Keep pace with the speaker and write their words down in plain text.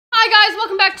Hi guys,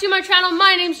 welcome back to my channel.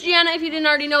 My name's Gianna, if you didn't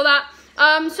already know that.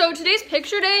 So today's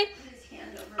picture day,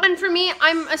 and for me,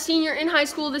 I'm a senior in high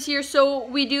school this year, so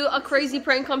we do a crazy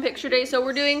prank on picture day. So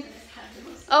we're doing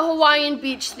a Hawaiian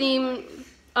beach theme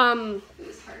thing.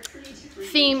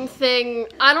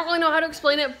 I don't really know how to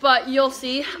explain it, but you'll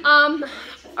see.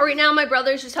 Right now my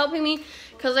brother's just helping me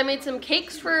because I made some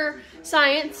cakes for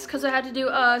science because I had to do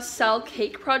a cell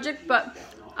cake project, but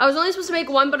I was only supposed to make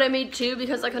one, but I made two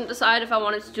because I couldn't decide if I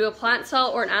wanted to do a plant cell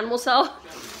or an animal cell.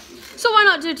 So why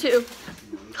not do two?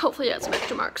 Hopefully get some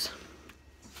extra marks.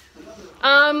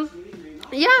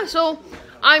 Yeah, so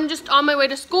I'm just on my way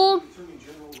to school,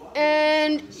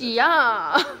 and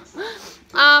yeah.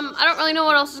 I don't really know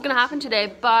what else is gonna happen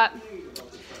today, but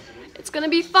it's gonna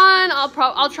be fun.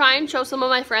 I'll try and show some of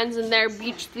my friends in their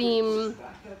beach theme,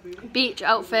 beach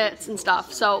outfits and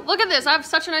stuff. So look at this, I have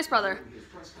such a nice brother.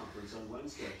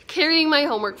 Carrying my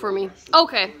homework for me.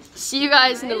 Okay, see you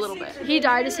guys in a little bit. He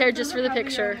dyed his hair just for the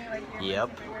picture.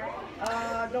 Yep.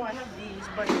 No, I have these,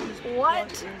 but these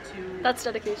what? That's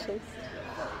dedication.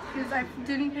 Because I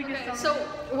didn't pick it up. So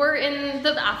we're in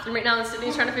the bathroom right now, and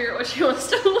Sydney's trying to figure out what she wants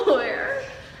to wear.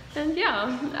 And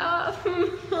yeah,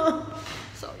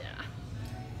 so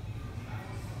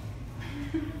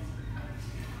yeah.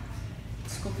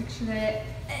 School picture day.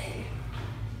 Hey.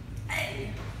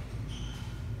 Hey.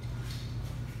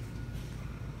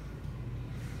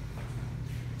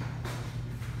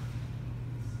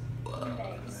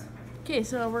 Okay,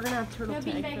 so we're gonna have turtle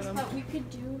tag bags, for them. but we could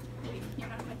do. Wait, you're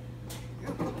not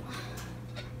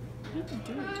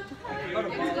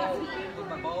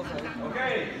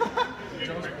Okay.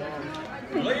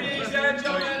 Ladies and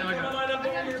gentlemen, come on up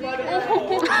on your body.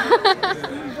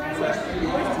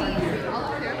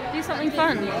 Do something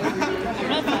fun.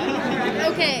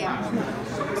 Okay,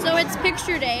 so it's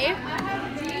picture day,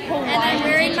 and I'm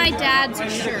wearing my dad's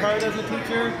shirt.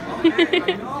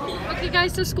 Okay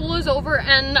guys, so school is over,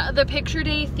 and the picture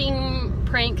day theme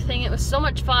prank thing, it was so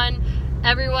much fun.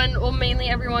 Everyone, well mainly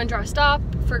everyone dressed up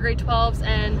for grade 12s,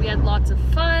 and we had lots of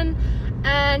fun.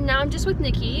 And now I'm just with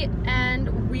Nikki,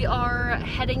 and we are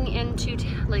heading into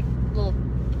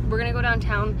we're gonna go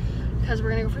downtown because we're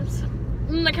gonna go for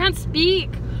some, I can't speak.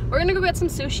 We're gonna go get some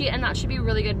sushi, and that should be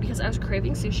really good because I was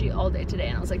craving sushi all day today,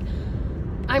 and I was like,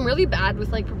 I'm really bad with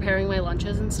like preparing my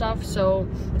lunches and stuff, so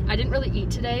I didn't really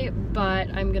eat today, but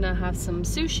I'm gonna have some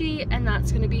sushi, and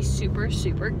that's gonna be super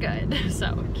good.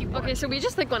 So keep going. Okay, so we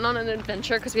just like went on an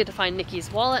adventure because we had to find Nikki's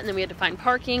wallet, and then we had to find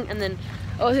parking, and then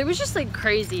it was just like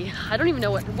crazy. I don't even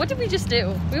know what did we just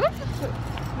do? We went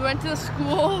to the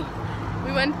school,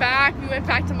 we went back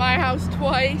to my house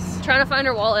twice trying to find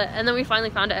our wallet, and then we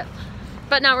finally found it.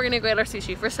 But now we're gonna go get our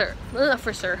sushi for sure.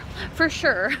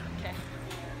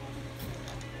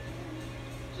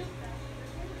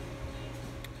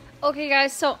 Okay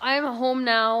guys, so I'm home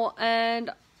now, and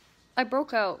I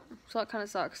broke out, so that kind of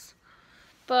sucks.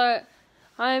 But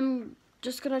I'm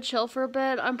just gonna chill for a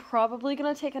bit. I'm probably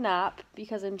gonna take a nap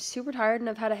because I'm super tired and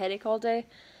I've had a headache all day.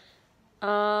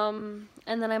 And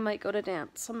then I might go to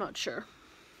dance, I'm not sure.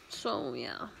 So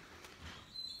yeah.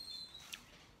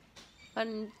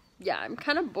 And yeah, I'm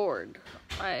kind of bored.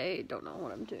 I don't know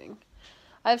what I'm doing.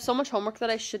 I have so much homework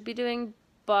that I should be doing,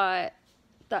 but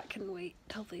that can wait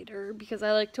till later because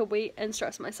I like to wait and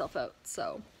stress myself out,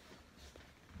 so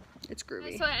it's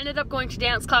groovy. So I ended up going to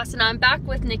dance class, and I'm back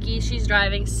with Nikki. She's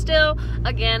driving still,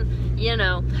 again, you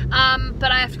know.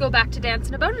 But I have to go back to dance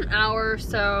in about an hour,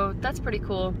 so that's pretty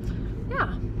cool.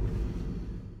 Yeah.